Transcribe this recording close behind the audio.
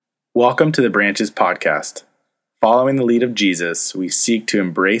Welcome to the Branches podcast. Following the lead of Jesus, we seek to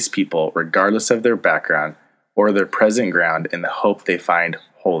embrace people regardless of their background or their present ground in the hope they find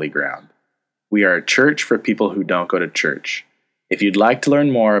holy ground. We are a church for people who don't go to church. If you'd like to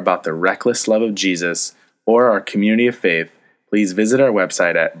learn more about the reckless love of Jesus or our community of faith, please visit our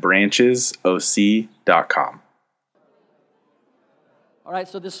website at branchesoc.com. All right,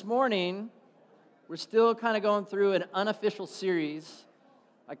 so this morning, we're still kind of going through an unofficial series.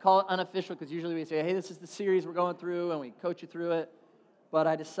 I call it unofficial because usually we say, hey, this is the series we're going through, and we coach you through it. But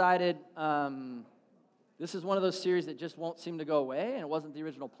I decided this is one of those series that just won't seem to go away, and it wasn't the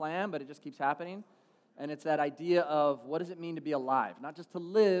original plan, but it just keeps happening. And it's that idea of what does it mean to be alive? Not just to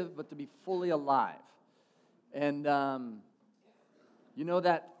live, but to be fully alive. And you know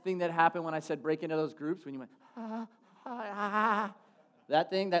that thing that happened when I said break into those groups, when you went, that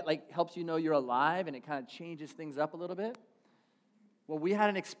thing that like helps you know you're alive and it kind of changes things up a little bit? Well, we had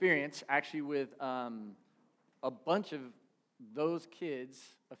an experience actually with a bunch of those kids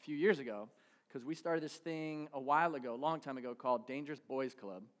a few years ago because we started this thing a while ago, a long time ago, called Dangerous Boys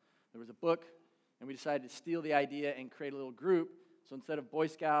Club. There was a book, and we decided to steal the idea and create a little group. So instead of Boy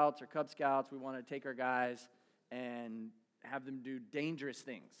Scouts or Cub Scouts, we wanted to take our guys and have them do dangerous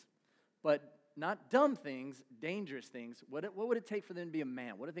things. But not dumb things, dangerous things. What would it take for them to be a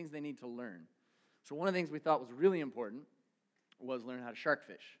man? What are things they need to learn? So one of the things we thought was really important was learn how to shark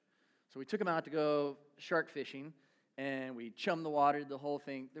fish. So we took them out to go shark fishing, and we chummed the water, the whole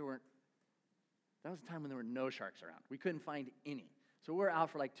thing. That was a time when there were no sharks around. We couldn't find any. So we were out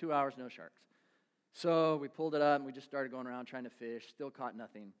for like 2 hours, no sharks. So we pulled it up, and we just started going around trying to fish, still caught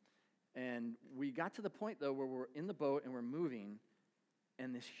nothing. And we got to the point, though, where we're in the boat and we're moving,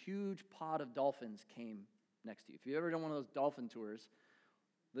 and this huge pod of dolphins came next to you. If you've ever done one of those dolphin tours,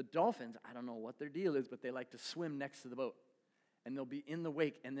 the dolphins, I don't know what their deal is, but they like to swim next to the boat. And they'll be in the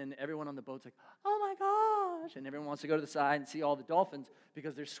wake, and then everyone on the boat's like, oh my gosh, and everyone wants to go to the side and see all the dolphins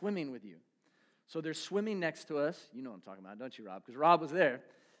because they're swimming with you. So they're swimming next to us. You know what I'm talking about, don't you, Rob? Because Rob was there.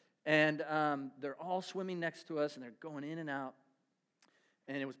 And they're all swimming next to us, and they're going in and out.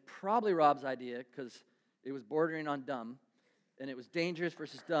 And it was probably Rob's idea because it was bordering on dumb. And it was dangerous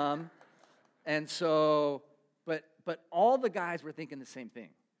versus dumb. And so, but all the guys were thinking the same thing.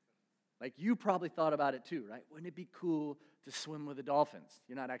 Like you probably thought about it too, right? Wouldn't it be cool to swim with the dolphins?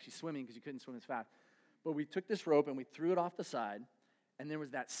 You're not actually swimming because you couldn't swim as fast. But we took this rope and we threw it off the side. And there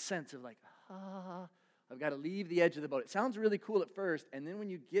was that sense of like, I've got to leave the edge of the boat. It sounds really cool at first. And then when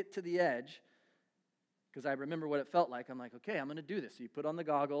you get to the edge, because I remember what it felt like, I'm like, okay, I'm going to do this. So you put on the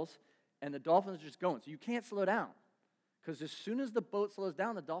goggles and the dolphins are just going. So you can't slow down. Because as soon as the boat slows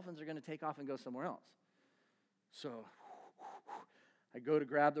down, the dolphins are going to take off and go somewhere else. So I go to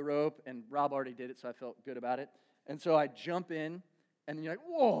grab the rope, and Rob already did it, so I felt good about it. And so I jump in, and then you're like,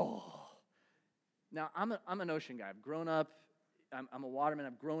 whoa. Now, I'm an ocean guy. I've grown up, I'm a waterman.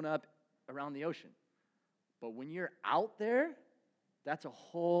 I've grown up around the ocean. But when you're out there, that's a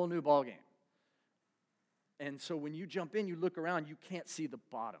whole new ballgame. And so when you jump in, you look around, you can't see the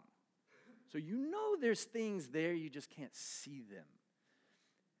bottom. So you know there's things there, you just can't see them.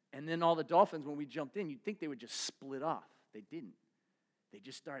 And then all the dolphins, when we jumped in, you'd think they would just split off. They didn't. They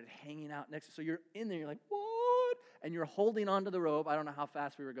just started hanging out next to. So you're in there, you're like, what? And you're holding onto the rope. I don't know how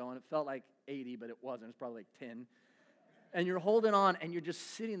fast we were going. It felt like 80, but it wasn't. It was probably like 10. And you're holding on, and you're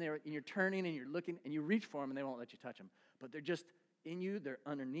just sitting there, and you're turning, and you're looking, and you reach for them, and they won't let you touch them. But they're just in you. They're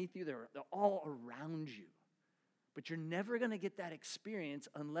underneath you. They're all around you. But you're never going to get that experience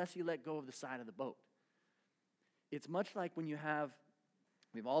unless you let go of the side of the boat. It's much like when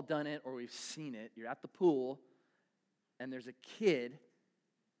we've all done it or we've seen it. You're at the pool, and there's a kid,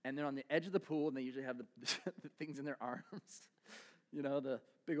 and they're on the edge of the pool, and they usually have the things in their arms. You know, the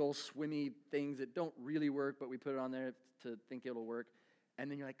big old swimmy things that don't really work, but we put it on there to think it'll work. And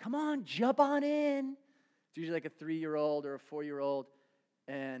then you're like, come on, jump on in. It's usually like a 3-year-old or a 4-year-old.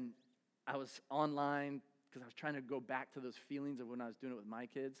 And I was online because I was trying to go back to those feelings of when I was doing it with my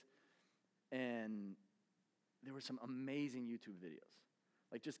kids. And there were some amazing YouTube videos.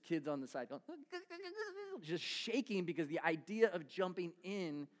 Like just kids on the side going, just shaking because the idea of jumping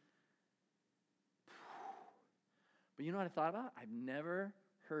in. But you know what I thought about? I've never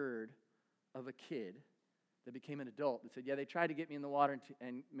heard of a kid that became an adult that said, yeah, they tried to get me in the water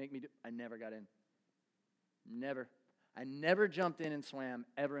and make me do. I never got in. Never. I never jumped in and swam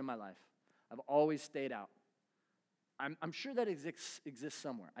ever in my life. I've always stayed out. I'm sure that exists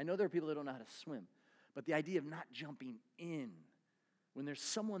somewhere. I know there are people that don't know how to swim. But the idea of not jumping in when there's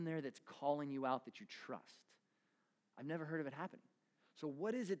someone there that's calling you out that you trust, I've never heard of it happening. So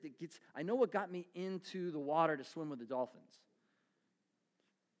what is it that I know what got me into the water to swim with the dolphins.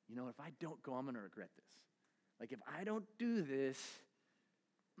 if I don't go, I'm going to regret this. Like, if I don't do this,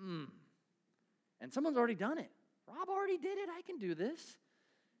 and someone's already done it. Rob already did it. I can do this.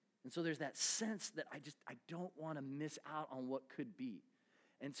 And so there's that sense that I don't want to miss out on what could be.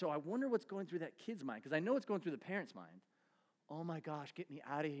 And so I wonder what's going through that kid's mind, because I know it's going through the parent's mind. Oh my gosh, get me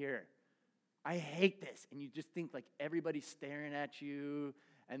out of here. I hate this. And you just think like everybody's staring at you,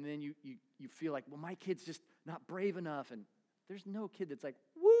 and then you feel like, well, my kid's just not brave enough. And there's no kid that's like,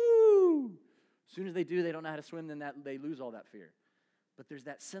 woo! As soon as they do, they don't know how to swim, then they lose all that fear. But there's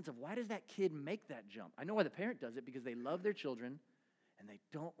that sense of, why does that kid make that jump? I know why the parent does it, because they love their children, and they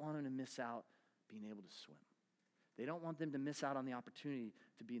don't want them to miss out being able to swim. They don't want them to miss out on the opportunity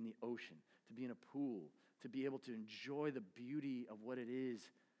to be in the ocean, to be in a pool, to be able to enjoy the beauty of what it is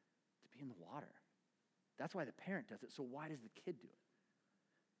to be in the water. That's why the parent does it. So why does the kid do it?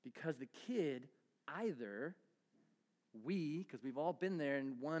 Because the kid, either because we've all been there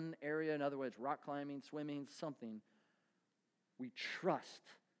in one area, in other words, rock climbing, swimming, something, we trust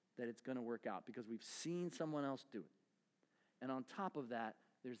that it's going to work out because we've seen someone else do it. And on top of that,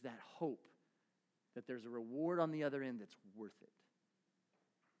 there's that hope that there's a reward on the other end that's worth it.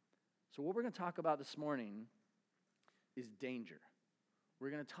 So what we're going to talk about this morning is danger.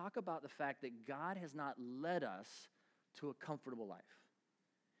 We're going to talk about the fact that God has not led us to a comfortable life.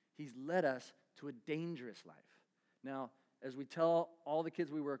 He's led us to a dangerous life. Now, as we tell all the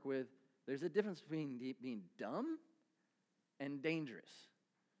kids we work with, there's a difference between being dumb and dangerous.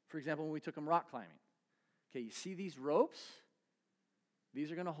 For example, when we took them rock climbing. Okay, you see these ropes?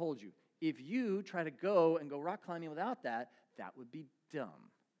 These are going to hold you. If you try to go rock climbing without that, that would be dumb.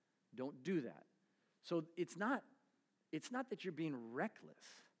 Don't do that. So it's not that you're being reckless.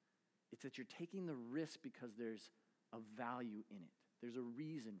 It's that you're taking the risk because there's a value in it. There's a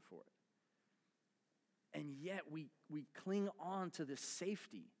reason for it. And yet we cling on to this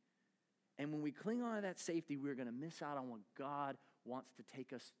safety. And when we cling on to that safety, we're going to miss out on what God wants to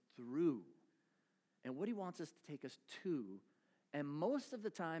take us through. And what he wants us to take us to. And most of the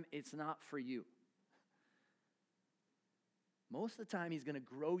time, it's not for you. Most of the time, he's going to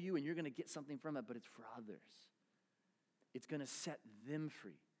grow you and you're going to get something from it, but it's for others. It's going to set them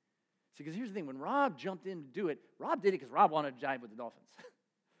free. See, because here's the thing. When Rob jumped in to do it, Rob did it because Rob wanted to dive with the dolphins.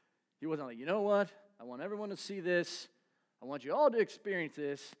 He wasn't like, you know what? I want everyone to see this. I want you all to experience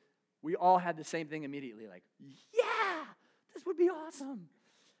this. We all had the same thing immediately, like, yeah, this would be awesome.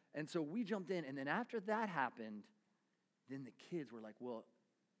 And so we jumped in, and then after that happened, then the kids were like, well,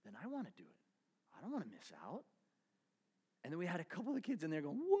 then I want to do it. I don't want to miss out. And then we had a couple of kids in there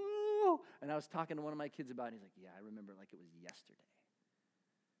going, whoa. And I was talking to one of my kids about it. He's like, yeah, I remember it like it was yesterday.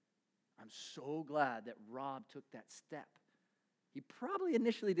 I'm so glad that Rob took that step. He probably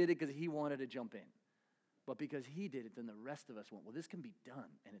initially did it because he wanted to jump in. But because he did it, then the rest of us went, well, this can be done,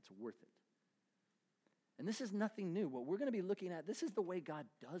 and it's worth it. And this is nothing new. What we're going to be looking at, this is the way God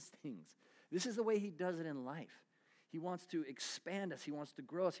does things. This is the way he does it in life. He wants to expand us. He wants to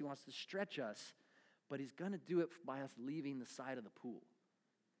grow us. He wants to stretch us. But he's going to do it by us leaving the side of the pool.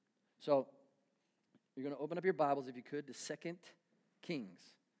 So you're going to open up your Bibles, if you could, to 2 Kings.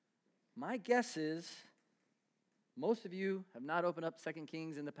 My guess is most of you have not opened up 2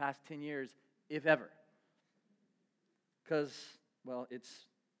 Kings in the past 10 years, if ever. Because, well, it's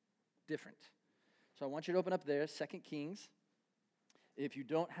different. So I want you to open up there, 2 Kings. If you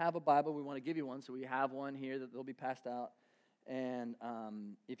don't have a Bible, we want to give you one. So we have one here that they'll be passed out. And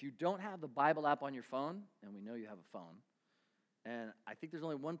if you don't have the Bible app on your phone, and we know you have a phone, and I think there's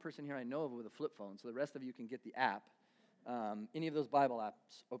only one person here I know of with a flip phone, so the rest of you can get the app. Any of those Bible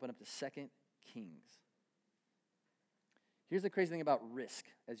apps, open up to 2 Kings. Here's the crazy thing about risk.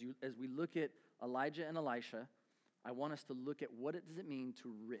 As we look at Elijah and Elisha, I want us to look at what does it mean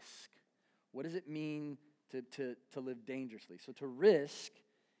to risk. What does it mean to live dangerously? So to risk,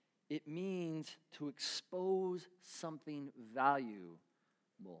 it means to expose something valuable.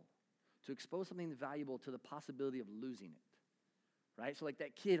 To expose something valuable to the possibility of losing it. Right? So like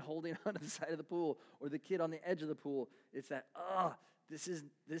that kid holding onto the side of the pool or the kid on the edge of the pool, it's that,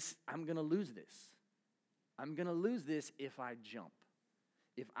 I'm going to lose this. I'm going to lose this if I jump.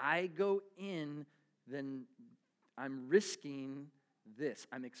 If I go in, then I'm risking this.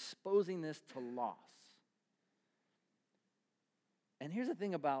 I'm exposing this to loss. And here's the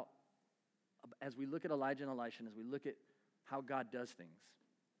thing about, as we look at Elijah and Elisha, and as we look at how God does things,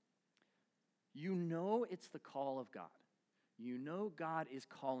 you know it's the call of God. You know God is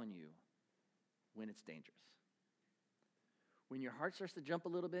calling you when it's dangerous. When your heart starts to jump a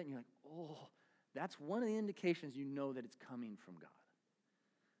little bit and you're like, oh, that's one of the indications you know that it's coming from God.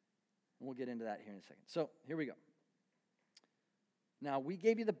 And we'll get into that here in a second. So here we go. Now, we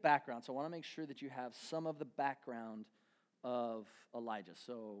gave you the background, so I want to make sure that you have some of the background of Elijah.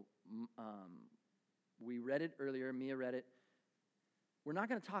 So we read it earlier. Mia read it. We're not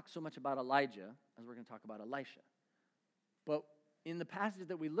going to talk so much about Elijah as we're going to talk about Elisha. But in the passage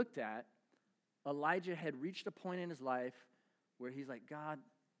that we looked at, Elijah had reached a point in his life where he's like, God,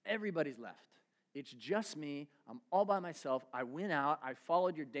 everybody's left. It's just me. I'm all by myself. I went out. I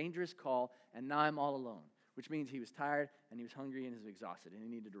followed your dangerous call, and now I'm all alone, which means he was tired, and he was hungry, and he was exhausted, and he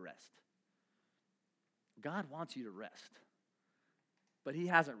needed to rest. God wants you to rest, but he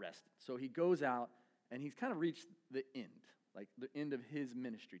hasn't rested. So he goes out, and he's kind of reached the end, like the end of his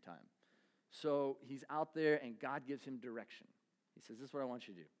ministry time. So he's out there, and God gives him direction. He says, this is what I want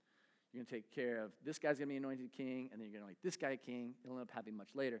you to do. You're going to take care of this guy's going to be anointed king, and then you're going to make this guy king. It'll end up happening much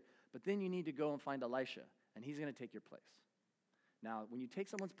later. But then you need to go and find Elisha, and he's going to take your place. Now, when you take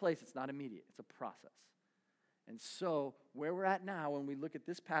someone's place, it's not immediate. It's a process. And so where we're at now, when we look at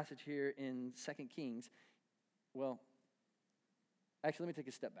this passage here in 2 Kings, well, actually, let me take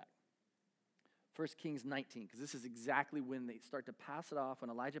a step back. 1 Kings 19, because this is exactly when they start to pass it off, when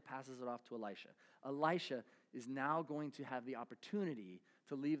Elijah passes it off to Elisha. Elisha is now going to have the opportunity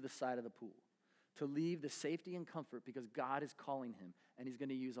to leave the side of the pool, to leave the safety and comfort because God is calling him, and he's going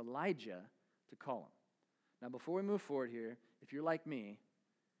to use Elijah to call him. Now, before we move forward here, if you're like me,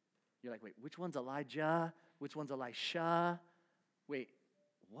 you're like, wait, which one's Elijah? Which one's Elisha? Wait,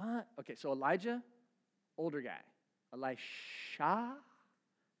 what? Okay, so Elijah, older guy. Elisha,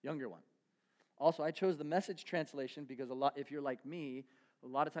 younger one. Also, I chose the Message translation because if you're like me, a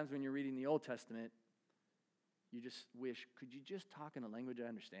lot of times when you're reading the Old Testament, you just wish, could you just talk in a language I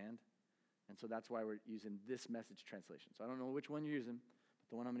understand? And so that's why we're using this Message translation. So I don't know which one you're using, but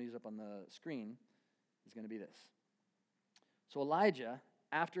the one I'm going to use up on the screen is going to be this. So Elijah,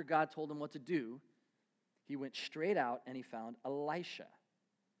 after God told him what to do, he went straight out and he found Elisha,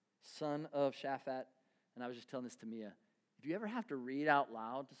 son of Shaphat. And I was just telling this to Mia. If you ever have to read out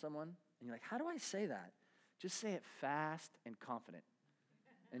loud to someone, and you're like, how do I say that? Just say it fast and confident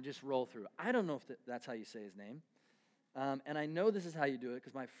and just roll through. I don't know if that's how you say his name. And I know this is how you do it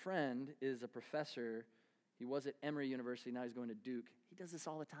because my friend is a professor. He was at Emory University. Now he's going to Duke. He does this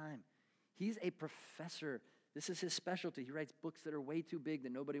all the time. He's a professor. This is his specialty. He writes books that are way too big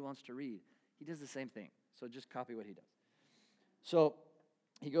that nobody wants to read. He does the same thing. So just copy what he does. So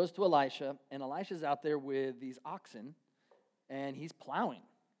he goes to Elisha, and Elisha's out there with these oxen, and he's plowing.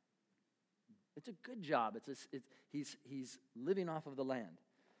 It's a good job. He's living off of the land.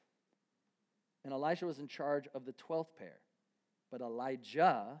 And Elisha was in charge of the 12th pair. But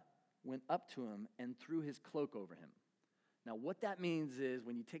Elijah went up to him and threw his cloak over him. Now, what that means is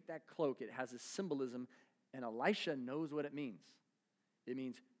when you take that cloak, it has a symbolism, and Elisha knows what it means. It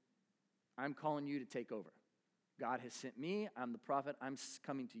means, I'm calling you to take over. God has sent me. I'm the prophet. I'm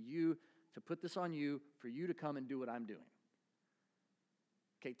coming to you to put this on you for you to come and do what I'm doing.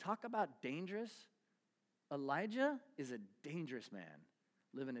 Okay, talk about dangerous. Elijah is a dangerous man,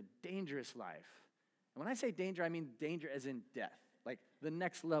 living a dangerous life. And when I say danger, I mean danger as in death, like the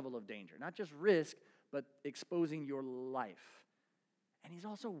next level of danger. Not just risk, but exposing your life. And he's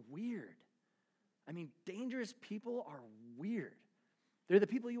also weird. I mean, dangerous people are weird. They're the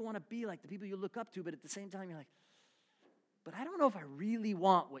people you want to be like, the people you look up to, but at the same time, you're like, but I don't know if I really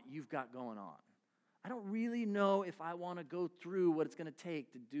want what you've got going on. I don't really know if I want to go through what it's going to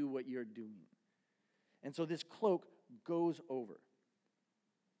take to do what you're doing. And so this cloak goes over.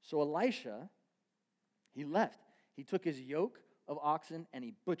 So Elisha, he left. He took his yoke of oxen and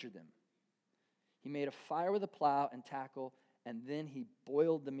he butchered them. He made a fire with a plow and tackle, and then he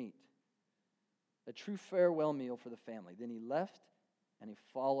boiled the meat. A true farewell meal for the family. Then he left and he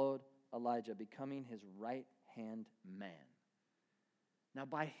followed Elijah, becoming his right-hand man. Now,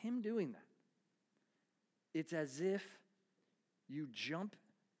 by him doing that, it's as if you jump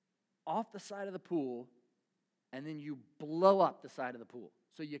off the side of the pool and then you blow up the side of the pool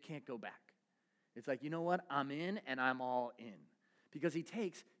so you can't go back. It's like, you know what? I'm in and I'm all in. Because he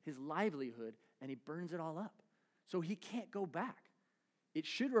takes his livelihood and he burns it all up. So he can't go back. It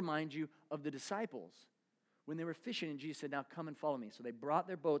should remind you of the disciples when they were fishing and Jesus said, now come and follow me. So they brought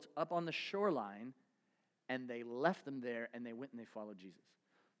their boats up on the shoreline and they left them there and they went and they followed Jesus.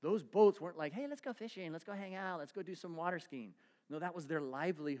 Those boats weren't like, hey, let's go fishing, let's go hang out, let's go do some water skiing. No, that was their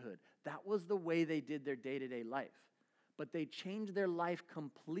livelihood. That was the way they did their day-to-day life. But they changed their life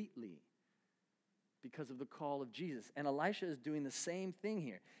completely because of the call of Jesus. And Elisha is doing the same thing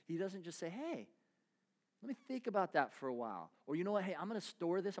here. He doesn't just say, hey, let me think about that for a while. Or you know what, hey, I'm going to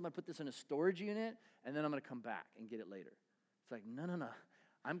store this, I'm going to put this in a storage unit, and then I'm going to come back and get it later. It's like, no.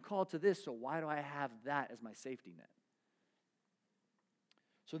 I'm called to this, so why do I have that as my safety net?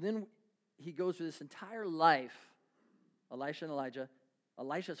 So then he goes through this entire life, Elisha and Elijah.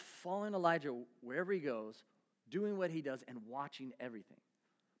 Elisha's following Elijah wherever he goes, doing what he does, and watching everything.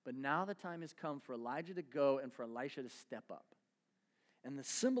 But now the time has come for Elijah to go and for Elisha to step up. And the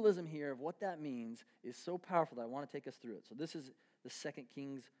symbolism here of what that means is so powerful that I want to take us through it. So this is the 2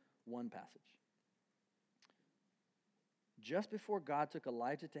 Kings 1 passage. Just before God took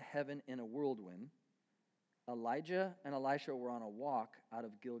Elijah to heaven in a whirlwind, Elijah and Elisha were on a walk out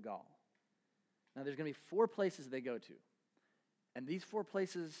of Gilgal. Now there's going to be 4 places they go to. And these 4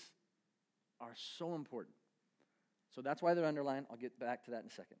 places are so important. So that's why they're underlined. I'll get back to that in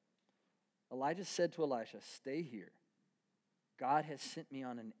a second. Elijah said to Elisha, "Stay here. God has sent me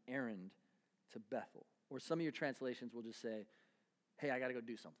on an errand to Bethel." Or some of your translations will just say, "Hey, I got to go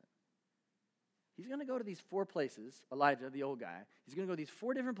do something." He's going to go to these 4 places. Elijah, the old guy, he's going to go to these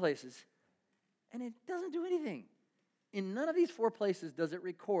 4 different places, and it doesn't do anything. In none of these 4 places does it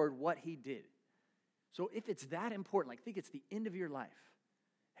record what he did. So if it's that important, like think it's the end of your life,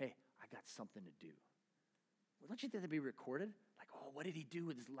 hey, I got something to do. Well, don't you think that'd be recorded? Like, oh, what did he do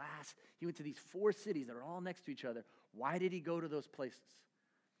with his last? He went to these 4 cities that are all next to each other. Why did he go to those places?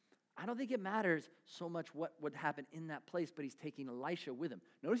 I don't think it matters so much what would happen in that place, but he's taking Elisha with him.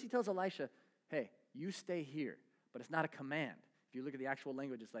 Notice he tells Elisha, hey, you stay here. But it's not a command. If you look at the actual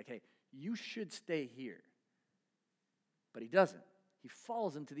language, it's like, hey, you should stay here. But he doesn't. He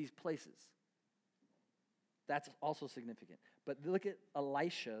follows him to these places. That's also significant. But look at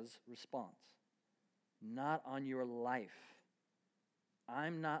Elisha's response. Not on your life.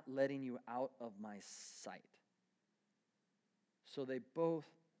 I'm not letting you out of my sight. So they both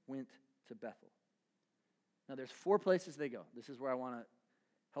went to Bethel. Now there's 4 places they go. This is where I want to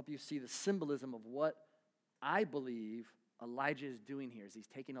help you see the symbolism of what I believe Elijah is doing here as he's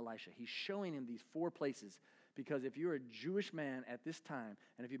taking Elisha. He's showing him these 4 places because if you're a Jewish man at this time,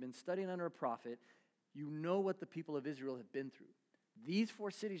 and if you've been studying under a prophet, you know what the people of Israel have been through. These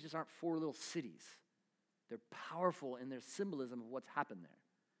 4 cities just aren't 4 little cities. They're powerful in their symbolism of what's happened there.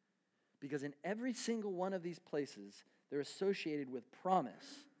 Because in every single one of these places, they're associated with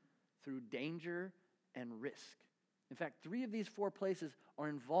promise through danger and risk. In fact, 3 of these 4 places are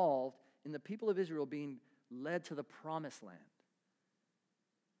involved in the people of Israel being led to the promised land.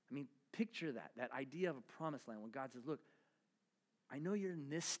 I mean, picture that idea of a promised land when God says, look, I know you're in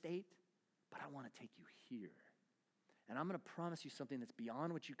this state, but I want to take you here. And I'm going to promise you something that's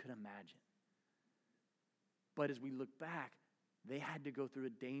beyond what you could imagine. But as we look back, they had to go through a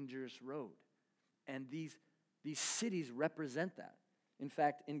dangerous road. And these cities represent that. In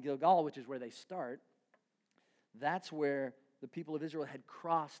fact, in Gilgal, which is where they start, that's where the people of Israel had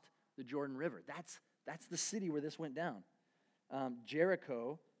crossed the Jordan River. That's the city where this went down.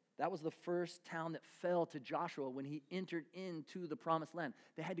 Jericho, that was the first town that fell to Joshua when he entered into the promised land.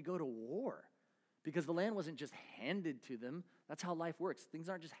 They had to go to war because the land wasn't just handed to them. That's how life works. Things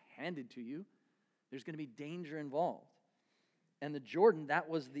aren't just handed to you. There's going to be danger involved. And the Jordan, that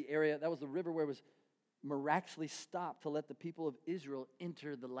was the area, that was the river where it was miraculously stopped to let the people of Israel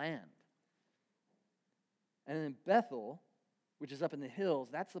enter the land. And then Bethel, which is up in the hills,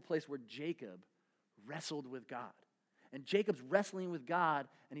 that's the place where Jacob wrestled with God. And Jacob's wrestling with God,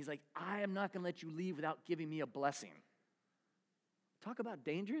 and he's like, I am not going to let you leave without giving me a blessing. Talk about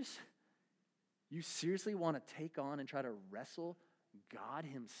dangerous. You seriously want to take on and try to wrestle God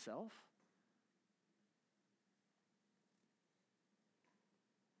himself?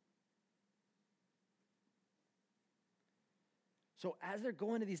 So as they're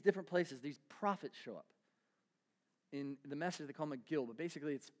going to these different places, these prophets show up. In the message, they call them a guild, but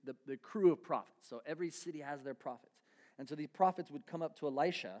basically it's the crew of prophets. So every city has their prophets. And so these prophets would come up to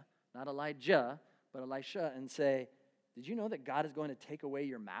Elisha, not Elijah, but Elisha, and say, did you know that God is going to take away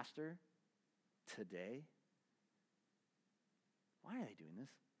your master today? Why are they doing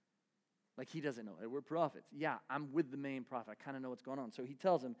this? Like he doesn't know. We're prophets. Yeah, I'm with the main prophet. I kind of know what's going on. So he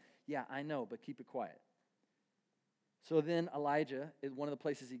tells him, yeah, I know, but keep it quiet. So then Elijah, one of the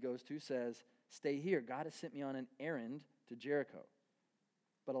places he goes to, says, stay here. God has sent me on an errand to Jericho.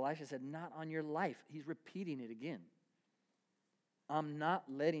 But Elisha said, not on your life. He's repeating it again. I'm not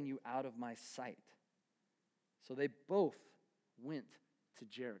letting you out of my sight. So they both went to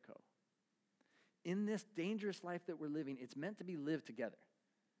Jericho. In this dangerous life that we're living, it's meant to be lived together.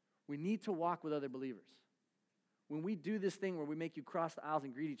 We need to walk with other believers. When we do this thing where we make you cross the aisles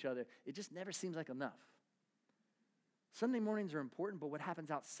and greet each other, it just never seems like enough. Sunday mornings are important, but what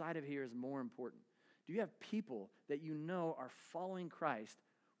happens outside of here is more important. Do you have people that you know are following Christ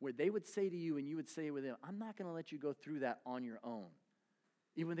where they would say to you and you would say with them, I'm not going to let you go through that on your own?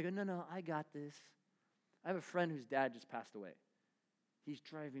 Even when they go, no, I got this. I have a friend whose dad just passed away. He's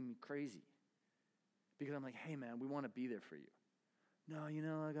driving me crazy. Because I'm like, hey, man, we want to be there for you. No,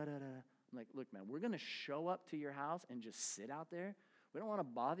 I got to. I'm like, look, man, we're going to show up to your house and just sit out there. We don't want to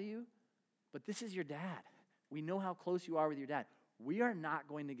bother you, but this is your dad. We know how close you are with your dad. We are not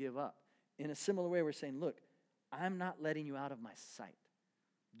going to give up. In a similar way, we're saying, look, I'm not letting you out of my sight.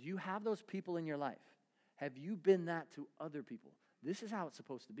 Do you have those people in your life? Have you been that to other people? This is how it's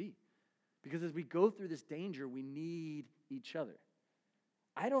supposed to be. Because as we go through this danger, we need each other.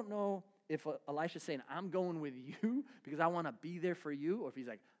 I don't know if Elisha's saying, I'm going with you because I want to be there for you, or if he's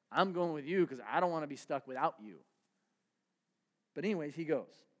like, I'm going with you because I don't want to be stuck without you. But anyways, he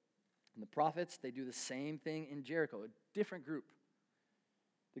goes. And the prophets, they do the same thing in Jericho, a different group.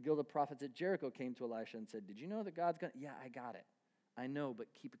 The guild of prophets at Jericho came to Elisha and said, did you know that God's going to? Yeah, I got it. I know, but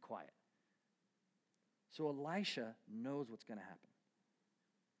keep it quiet. So Elisha knows what's going to happen.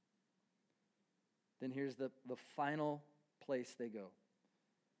 Then here's the final place they go,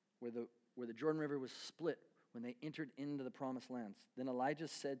 where the Jordan River was split when they entered into the promised lands. Then Elijah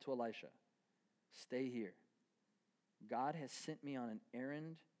said to Elisha, stay here. God has sent me on an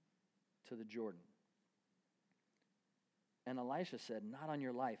errand to the Jordan. And Elisha said, not on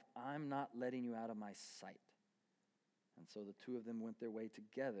your life. I'm not letting you out of my sight. And so the two of them went their way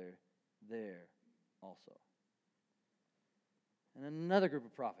together there also. And another group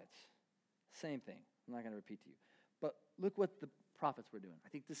of prophets, same thing. I'm not going to repeat to you. But look what the prophets were doing. I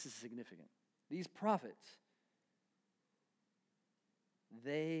think this is significant. These prophets,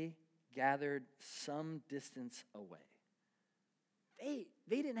 they gathered some distance away. They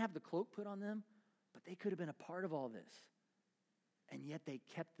didn't have the cloak put on them, but they could have been a part of all this. And yet they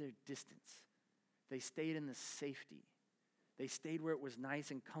kept their distance. They stayed in the safety. They stayed where it was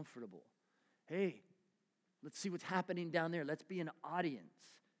nice and comfortable. Hey, let's see what's happening down there. Let's be an audience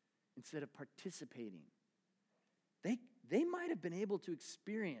instead of participating. They might have been able to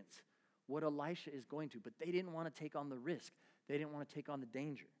experience what Elisha is going to, but they didn't want to take on the risk. They didn't want to take on the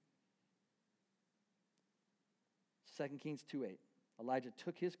danger. 2 Kings 2:8. Elijah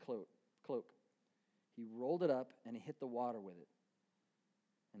took his cloak. He rolled it up and he hit the water with it.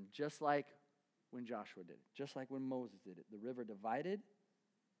 And just like when Joshua did it, just like when Moses did it, the river divided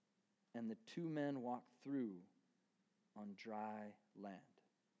and the two men walked through on dry land.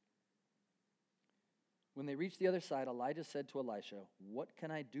 When they reached the other side, Elijah said to Elisha, what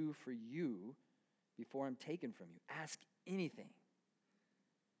can I do for you before I'm taken from you? Ask anything.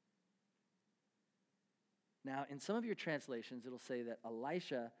 Now, in some of your translations, it'll say that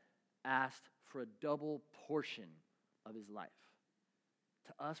Elisha asked for a double portion of his life.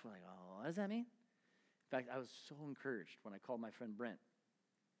 To us, we're like, oh, what does that mean? In fact, I was so encouraged when I called my friend Brent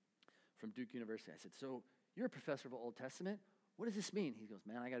from Duke University. I said, so you're a professor of Old Testament. What does this mean? He goes,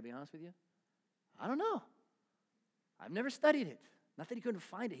 man, I got to be honest with you. I don't know. I've never studied it. Not that he couldn't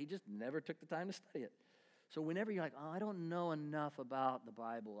find it. He just never took the time to study it. So whenever you're like, oh, I don't know enough about the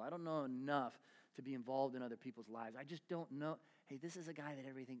Bible. I don't know enough to be involved in other people's lives. I just don't know. Hey, this is a guy that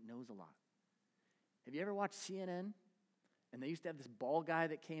everything knows a lot. Have you ever watched CNN? And they used to have this bald guy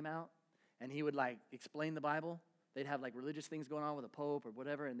that came out, and he would, explain the Bible. They'd have, religious things going on with the Pope or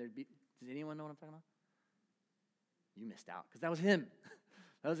whatever, and there'd be, does anyone know what I'm talking about? You missed out, because that was him.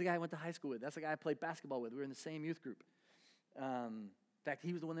 That was the guy I went to high school with. That's the guy I played basketball with. We were in the same youth group. In fact,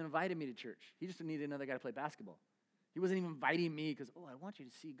 he was the one that invited me to church. He just needed another guy to play basketball. He wasn't even inviting me because, I want you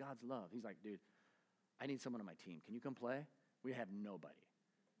to see God's love. He's like, dude, I need someone on my team. Can you come play? We have nobody.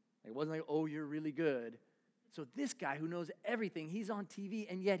 It wasn't like, oh, you're really good. So this guy who knows everything, he's on TV,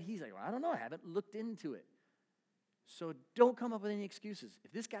 and yet he's like, well, I don't know, I haven't looked into it. So don't come up with any excuses.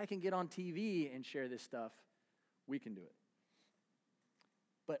 If this guy can get on TV and share this stuff, we can do it.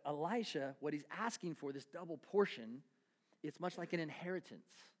 But Elisha, what he's asking for, this double portion, it's much like an inheritance.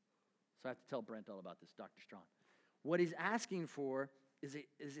 So I have to tell Brent all about this, Dr. Strong. What he's asking for is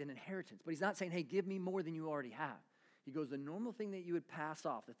an inheritance. But he's not saying, hey, give me more than you already have. He goes, the normal thing that you would pass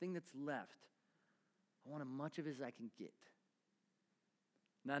off, the thing that's left, I want as much of it as I can get.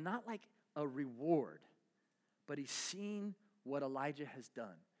 Now, not like a reward, but he's seen what Elijah has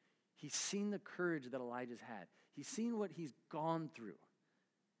done. He's seen the courage that Elijah's had. He's seen what he's gone through.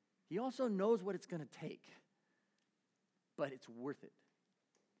 He also knows what it's going to take, but it's worth it.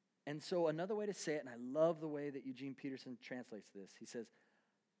 And so another way to say it, and I love the way that Eugene Peterson translates this, he says,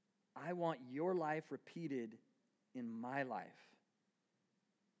 I want your life repeated in my life.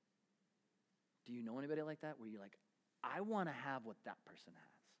 Do you know anybody like that? Where you're like, I want to have what that person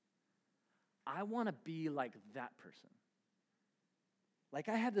has. I want to be like that person. Like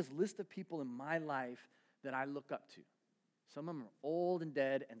I have this list of people in my life that I look up to. Some of them are old and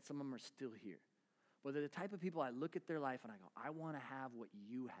dead, and some of them are still here. But they're the type of people I look at their life and I go, I want to have what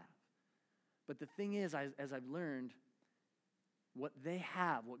you have. But the thing is, as I've learned, what they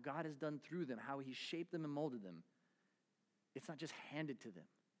have, what God has done through them, how he shaped them and molded them, it's not just handed to them.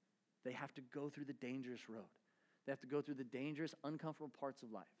 They have to go through the dangerous road. They have to go through the dangerous, uncomfortable parts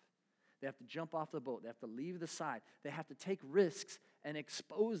of life. They have to jump off the boat. They have to leave the side. They have to take risks and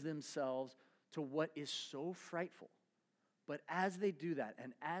expose themselves to what is so frightful. But as they do that,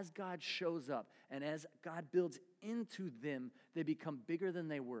 and as God shows up, and as God builds into them, they become bigger than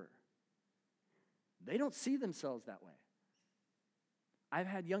they were. They don't see themselves that way. I've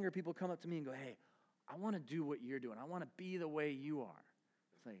had younger people come up to me and go, hey, I want to do what you're doing. I want to be the way you are.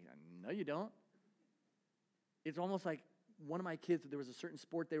 It's like, no, you don't. It's almost like one of my kids, there was a certain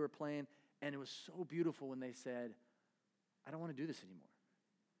sport they were playing, and it was so beautiful when they said, I don't want to do this anymore.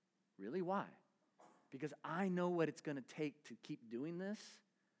 Really? Why? Because I know what it's going to take to keep doing this,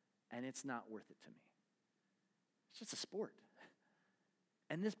 and it's not worth it to me. It's just a sport.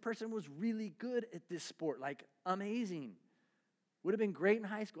 And this person was really good at this sport, like amazing. Would have been great in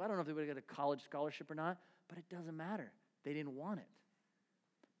high school. I don't know if they would have got a college scholarship or not, but it doesn't matter. They didn't want it.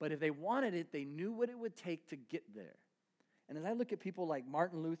 But if they wanted it, they knew what it would take to get there. And as I look at people like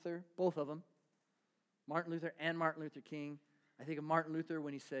Martin Luther, both of them, Martin Luther and Martin Luther King, I think of Martin Luther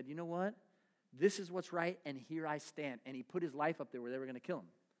when he said, you know what? This is what's right, and here I stand. And he put his life up there where they were going to kill him.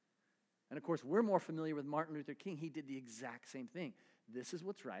 And of course, we're more familiar with Martin Luther King. He did the exact same thing. This is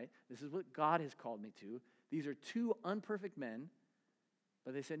what's right. This is what God has called me to. These are two unperfect men,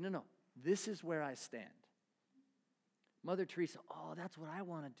 but they said, no, this is where I stand. Mother Teresa, oh, that's what I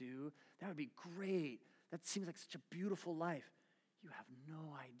want to do. That would be great. That seems like such a beautiful life. You have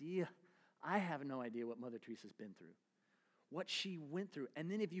no idea. I have no idea what Mother Teresa's been through, what she went through.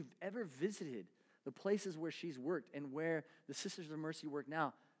 And then if you've ever visited the places where she's worked and where the Sisters of Mercy work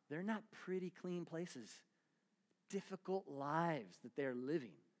now, they're not pretty clean places. Difficult lives that they're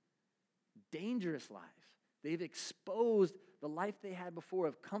living. Dangerous lives. They've exposed the life they had before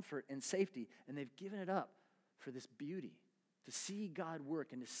of comfort and safety, and they've given it up for this beauty, to see God work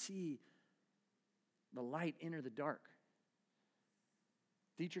and to see the light enter the dark.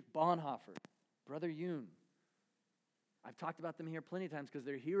 Dietrich Bonhoeffer, Brother Yun. I've talked about them here plenty of times because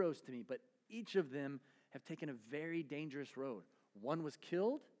they're heroes to me, but each of them have taken a very dangerous road. One was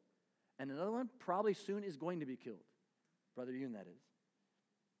killed, and another one probably soon is going to be killed. Brother Yun, that is.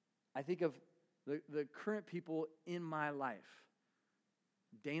 I think of the current people in my life.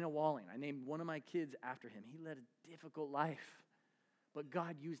 Dana Walling, I named one of my kids after him. He led a difficult life, but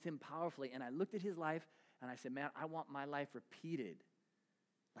God used him powerfully. And I looked at his life, and I said, man, I want my life repeated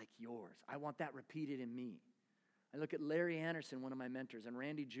like yours. I want that repeated in me. I look at Larry Anderson, one of my mentors, and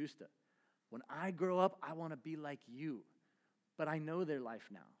Randy Justa. When I grow up, I want to be like you. But I know their life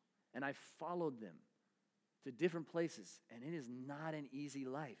now, and I followed them to different places, and it is not an easy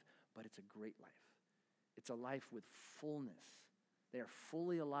life, but it's a great life. It's a life with fullness. They are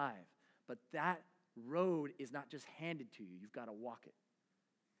fully alive, but that road is not just handed to you. You've got to walk it.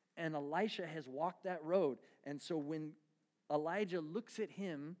 And Elisha has walked that road, and so when Elijah looks at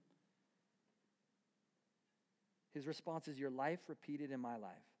him, his response is, your life repeated in my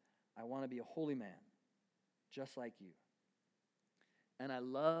life. I want to be a holy man, just like you. And I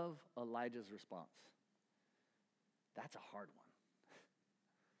love Elijah's response. That's a hard one.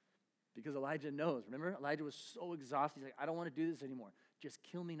 Because Elijah knows. Remember, Elijah was so exhausted. He's like, I don't want to do this anymore. Just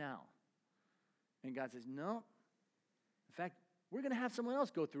kill me now. And God says, no. In fact, we're going to have someone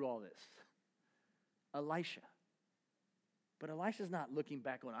else go through all this. Elisha. But Elisha's not looking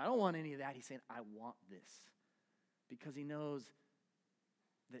back going, I don't want any of that. He's saying, I want this. Because he knows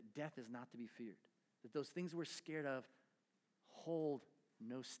that death is not to be feared. That those things we're scared of hold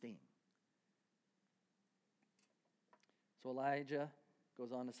no sting. So Elijah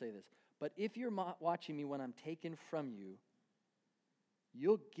goes on to say this. But if you're watching me when I'm taken from you,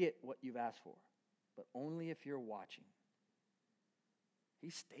 you'll get what you've asked for. But only if you're watching.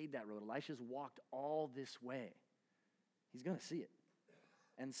 He stayed that road. Elisha's walked all this way. He's going to see it.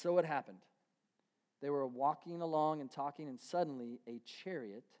 And so it happened. They were walking along and talking, and suddenly a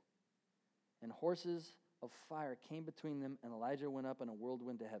chariot and horses of fire came between them, and Elijah went up in a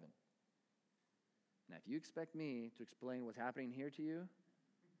whirlwind to heaven. Now, if you expect me to explain what's happening here to you,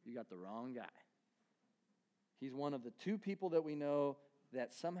 you got the wrong guy. He's one of the two people that we know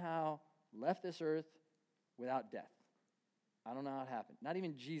that somehow left this earth without death. I don't know how it happened. Not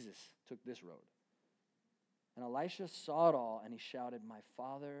even Jesus took this road. And Elisha saw it all, and he shouted, my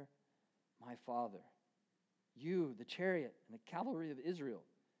Father, you, the chariot and the cavalry of Israel,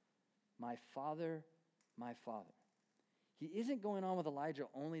 my Father, my Father. He isn't going on with Elijah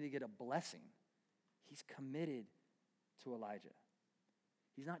only to get a blessing. He's committed to Elijah.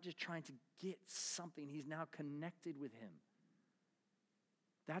 He's not just trying to get something. He's now connected with him.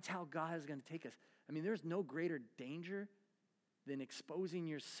 That's how God is going to take us. I mean, there's no greater danger than exposing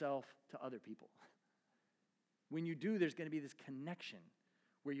yourself to other people. When you do, there's going to be this connection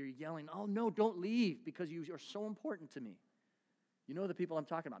where you're yelling, oh, no, don't leave because you are so important to me. You know the people I'm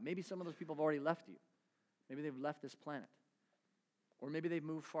talking about. Maybe some of those people have already left you. Maybe they've left this planet. Or maybe they've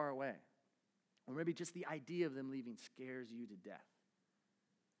moved far away. Or maybe just the idea of them leaving scares you to death.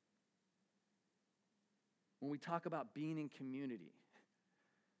 When we talk about being in community,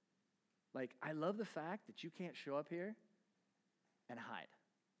 like, I love the fact that you can't show up here and hide.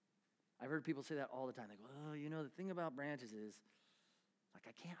 I've heard people say that all the time. They go, oh, you know, the thing about Branches is, like,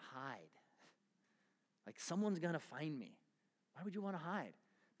 I can't hide. Like, someone's going to find me. Why would you want to hide?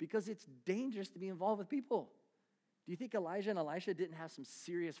 Because it's dangerous to be involved with people. Do you think Elijah and Elisha didn't have some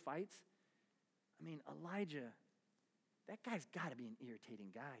serious fights? I mean, Elijah, that guy's got to be an irritating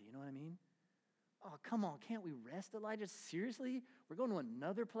guy, you know what I mean? Oh, come on, can't we rest, Elijah? Seriously? We're going to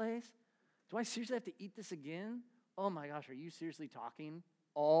another place? Do I seriously have to eat this again? Oh my gosh, are you seriously talking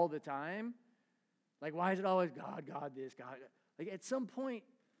all the time? Like, why is it always God, God this, God? Like, at some point,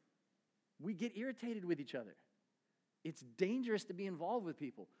 we get irritated with each other. It's dangerous to be involved with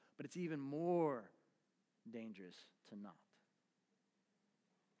people, but it's even more dangerous to not.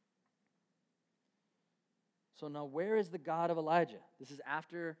 So now, where is the God of Elijah? This is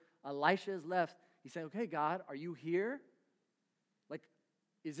after Elisha has left. He's saying, okay, God, are you here? Like,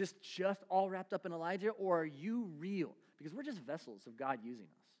 is this just all wrapped up in Elijah, or are you real? Because we're just vessels of God using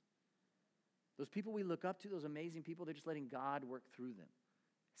us. Those people we look up to, those amazing people, they're just letting God work through them.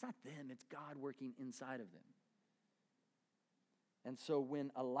 It's not them, it's God working inside of them. And so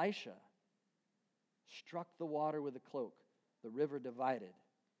when Elisha struck the water with a cloak, the river divided,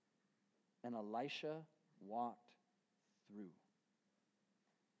 and Elisha walked through.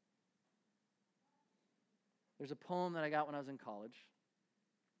 There's a poem that I got when I was in college.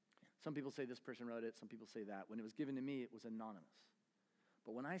 Some people say this person wrote it, some people say that. When it was given to me, it was anonymous.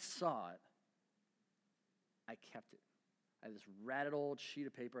 But when I saw it, I kept it. I have this ratted old sheet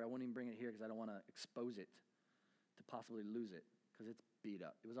of paper. I won't even bring it here because I don't want to expose it to possibly lose it because it's beat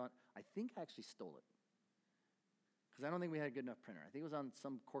up. It was on, I think I actually stole it because I don't think we had a good enough printer. I think it was on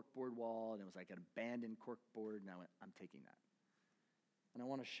some corkboard wall, and it was like an abandoned corkboard, and I went, I'm taking that. And I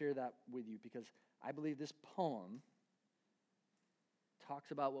want to share that with you because I believe this poem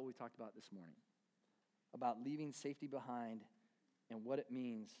talks about what we talked about this morning, about leaving safety behind and what it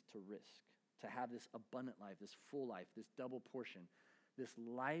means to risk, to have this abundant life, this full life, this double portion, this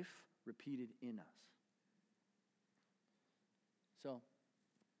life repeated in us. So,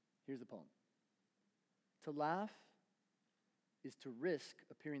 here's the poem. To laugh is to risk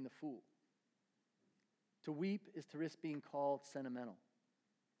appearing the fool. To weep is to risk being called sentimental.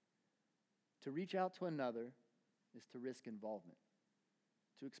 To reach out to another is to risk involvement.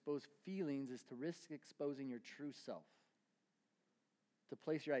 To expose feelings is to risk exposing your true self. To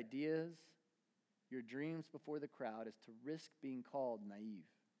place your ideas, your dreams before the crowd is to risk being called naive.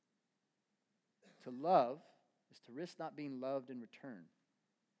 To love is to risk not being loved in return.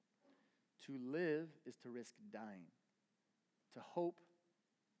 To live is to risk dying. To hope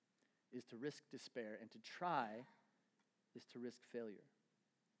is to risk despair. And to try is to risk failure.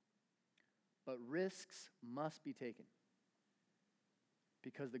 But risks must be taken.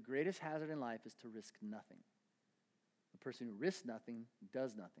 Because the greatest hazard in life is to risk nothing. The person who risks nothing,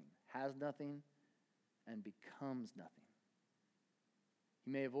 does nothing, has nothing, and becomes nothing.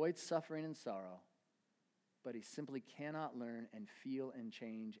 He may avoid suffering and sorrow, but he simply cannot learn and feel and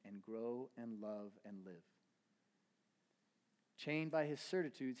change and grow and love and live. Chained by his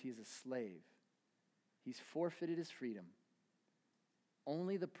certitudes, he is a slave. He's forfeited his freedom.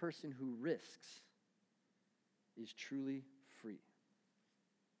 Only the person who risks is truly free.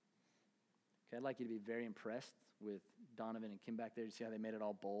 Okay, I'd like you to be very impressed with Donovan and Kim back there. You see how they made it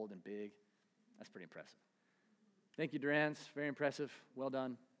all bold and big? That's pretty impressive. Thank you, Durans. Very impressive. Well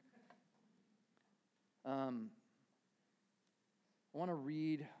done. I want to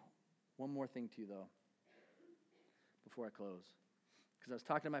read one more thing to you, though, before I close. Because I was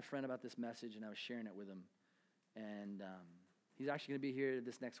talking to my friend about this message, and I was sharing it with him. And he's actually going to be here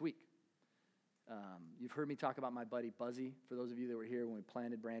this next week. You've heard me talk about my buddy Buzzy. For those of you that were here when we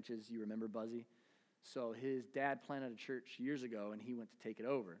planted Branches, you remember Buzzy. So his dad planted a church years ago, and he went to take it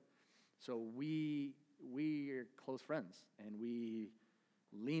over. So we are close friends, and we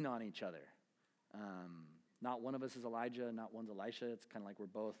lean on each other. Not one of us is Elijah, not one's Elisha. It's kind of like we're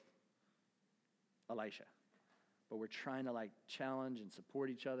both Elisha. But we're trying to like challenge and support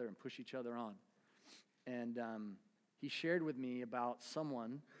each other and push each other on. And he shared with me about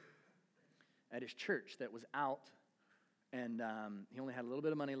someone at his church that was out, and he only had a little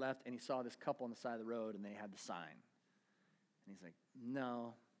bit of money left, and he saw this couple on the side of the road, and they had the sign. And he's like,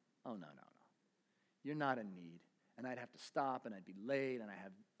 no, oh, no. You're not in need. And I'd have to stop, and I'd be late, and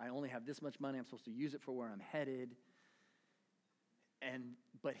I only have this much money. I'm supposed to use it for where I'm headed.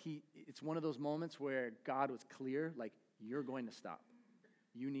 But it's one of those moments where God was clear, like, you're going to stop.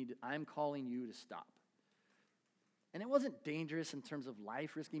 I'm calling you to stop. And it wasn't dangerous in terms of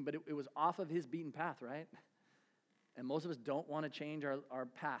life risking, but it was off of his beaten path, right? And most of us don't want to change our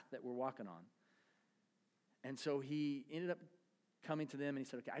path that we're walking on. And so he ended up coming to them, and he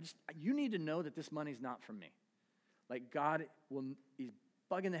said, okay, you need to know that this money's not from me. Like, he's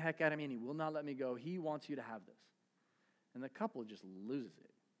bugging the heck out of me, and he will not let me go. He wants you to have this. And the couple just loses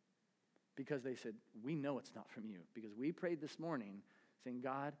it because they said, we know it's not from you, because we prayed this morning saying,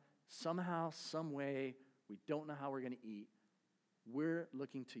 God, somehow, some way, we don't know how we're going to eat. We're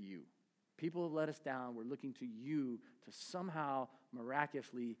looking to you. People have let us down. We're looking to you to somehow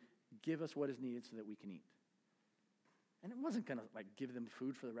miraculously give us what is needed so that we can eat. And it wasn't going to give them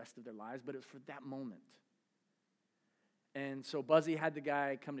food for the rest of their lives, but it was for that moment. And so Buzzy had the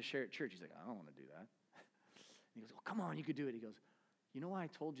guy come to share at church. He's like, I don't want to do that. He goes, well, come on, you could do it. He goes, you know why I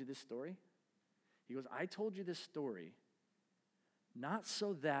told you this story? He goes, I told you this story not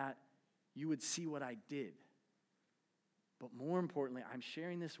so that you would see what I did, but more importantly, I'm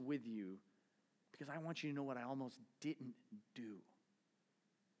sharing this with you because I want you to know what I almost didn't do.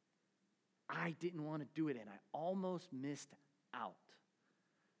 I didn't want to do it, and I almost missed out.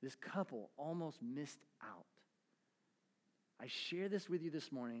 This couple almost missed out. I share this with you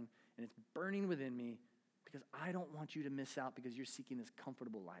this morning, and it's burning within me because I don't want you to miss out because you're seeking this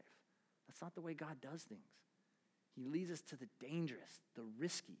comfortable life. That's not the way God does things. He leads us to the dangerous, the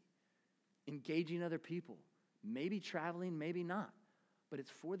risky, engaging other people, maybe traveling, maybe not, but it's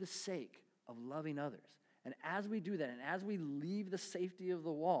for the sake of loving others. And as we do that, and as we leave the safety of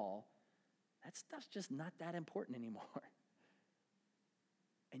the wall, that stuff's just not that important anymore.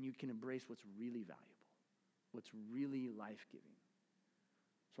 And you can embrace what's really valuable, what's really life-giving.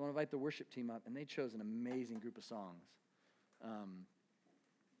 So I want to invite the worship team up, and they chose an amazing group of songs.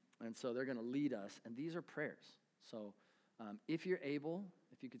 And so they're going to lead us, and these are prayers. So if you're able,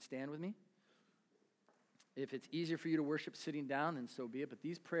 if you could stand with me. If it's easier for you to worship sitting down, then so be it. But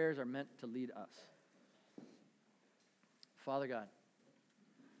these prayers are meant to lead us. Father God,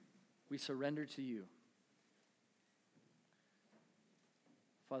 we surrender to you.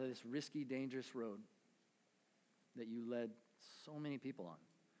 Father, this risky, dangerous road that you led so many people on,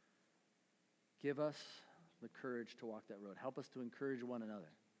 give us the courage to walk that road. Help us to encourage one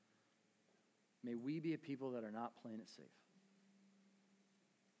another. May we be a people that are not playing it safe.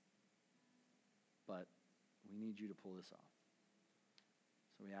 But we need you to pull this off.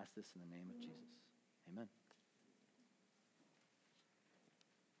 So we ask this in the name of Jesus. Amen.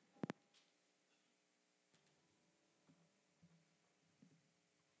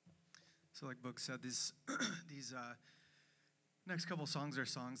 So like Boog said, these next couple songs are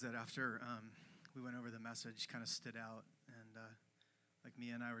songs that after we went over the message kind of stood out. And like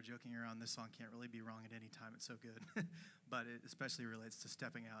Mia and I were joking around, this song can't really be wrong at any time. It's so good. But it especially relates to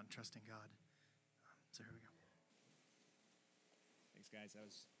stepping out and trusting God. So here we go. Thanks, guys.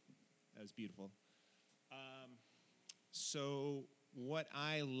 That was beautiful. So what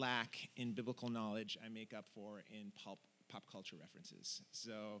I lack in biblical knowledge, I make up for in pop culture references.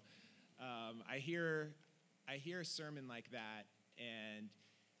 So I hear a sermon like that, and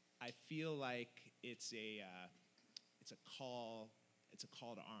I feel like it's a call to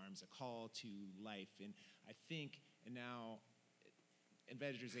arms, a call to life, and I think, and now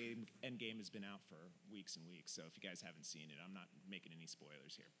Avengers Endgame has been out for weeks and weeks, so if you guys haven't seen it, I'm not making any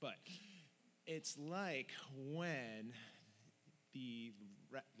spoilers here. But it's like when the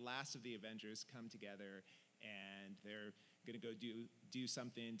last of the Avengers come together and they're going to go do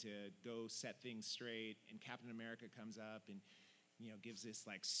something to go set things straight, and Captain America comes up and gives this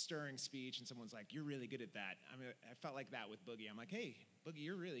like stirring speech, and someone's like, "You're really good at that." I mean, I felt like that with Boogie. I'm like, "Hey, Boogie,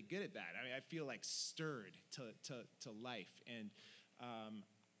 you're really good at that." I mean, I feel like stirred to life. And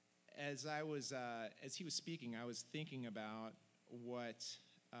as he was speaking, I was thinking about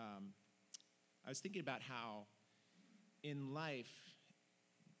how in life,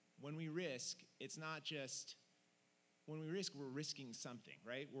 when we risk, it's not just, when we risk, we're risking something,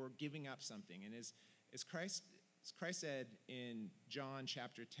 right? We're giving up something. And as Christ said in John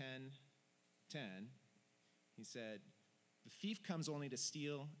chapter 10, he said, "The thief comes only to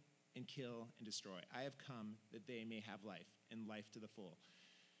steal and kill and destroy. I have come that they may have life, and life to the full."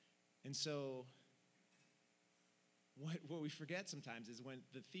 And so what we forget sometimes is when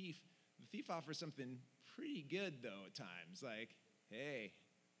the thief offers something pretty good, though, at times. Like, hey,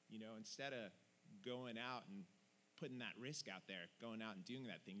 instead of going out and putting that risk out there, going out and doing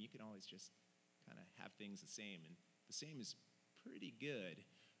that thing, you can always just kind of have things the same. And the same is pretty good.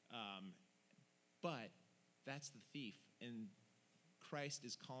 But that's the thief. And Christ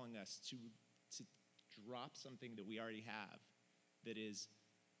is calling us to drop something that we already have that is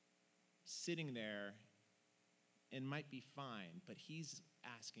sitting there and might be fine, but he's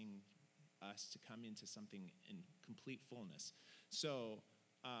asking us to come into something in complete fullness. So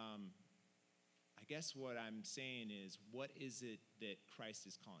I guess what I'm saying is, what is it that Christ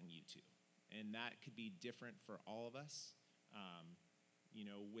is calling you to? And that could be different for all of us.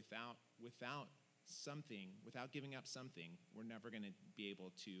 Without something, without giving up something, we're never going to be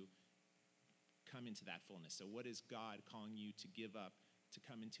able to come into that fullness. So what is God calling you to give up to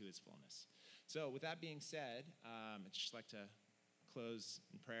come into his fullness? So with that being said, I'd just like to close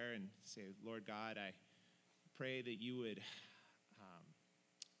in prayer and say, Lord God, I pray that you would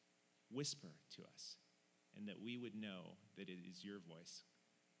whisper to us and that we would know that it is your voice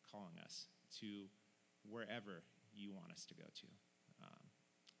calling us to wherever you want us to go to.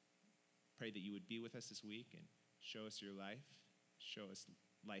 Pray that you would be with us this week and show us your life, show us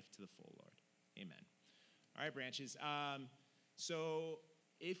life to the full, Lord. Amen. All right, Branches. So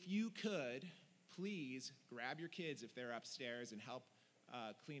if you could, please grab your kids if they're upstairs and help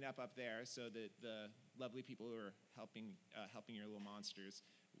clean up there so that the lovely people who are helping your little monsters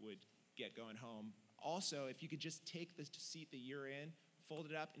would get going home. Also, if you could just take the seat that you're in, fold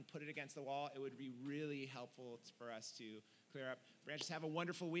it up, and put it against the wall, it would be really helpful for us to clear up. Branches, have a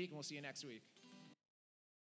wonderful week, and we'll see you next week.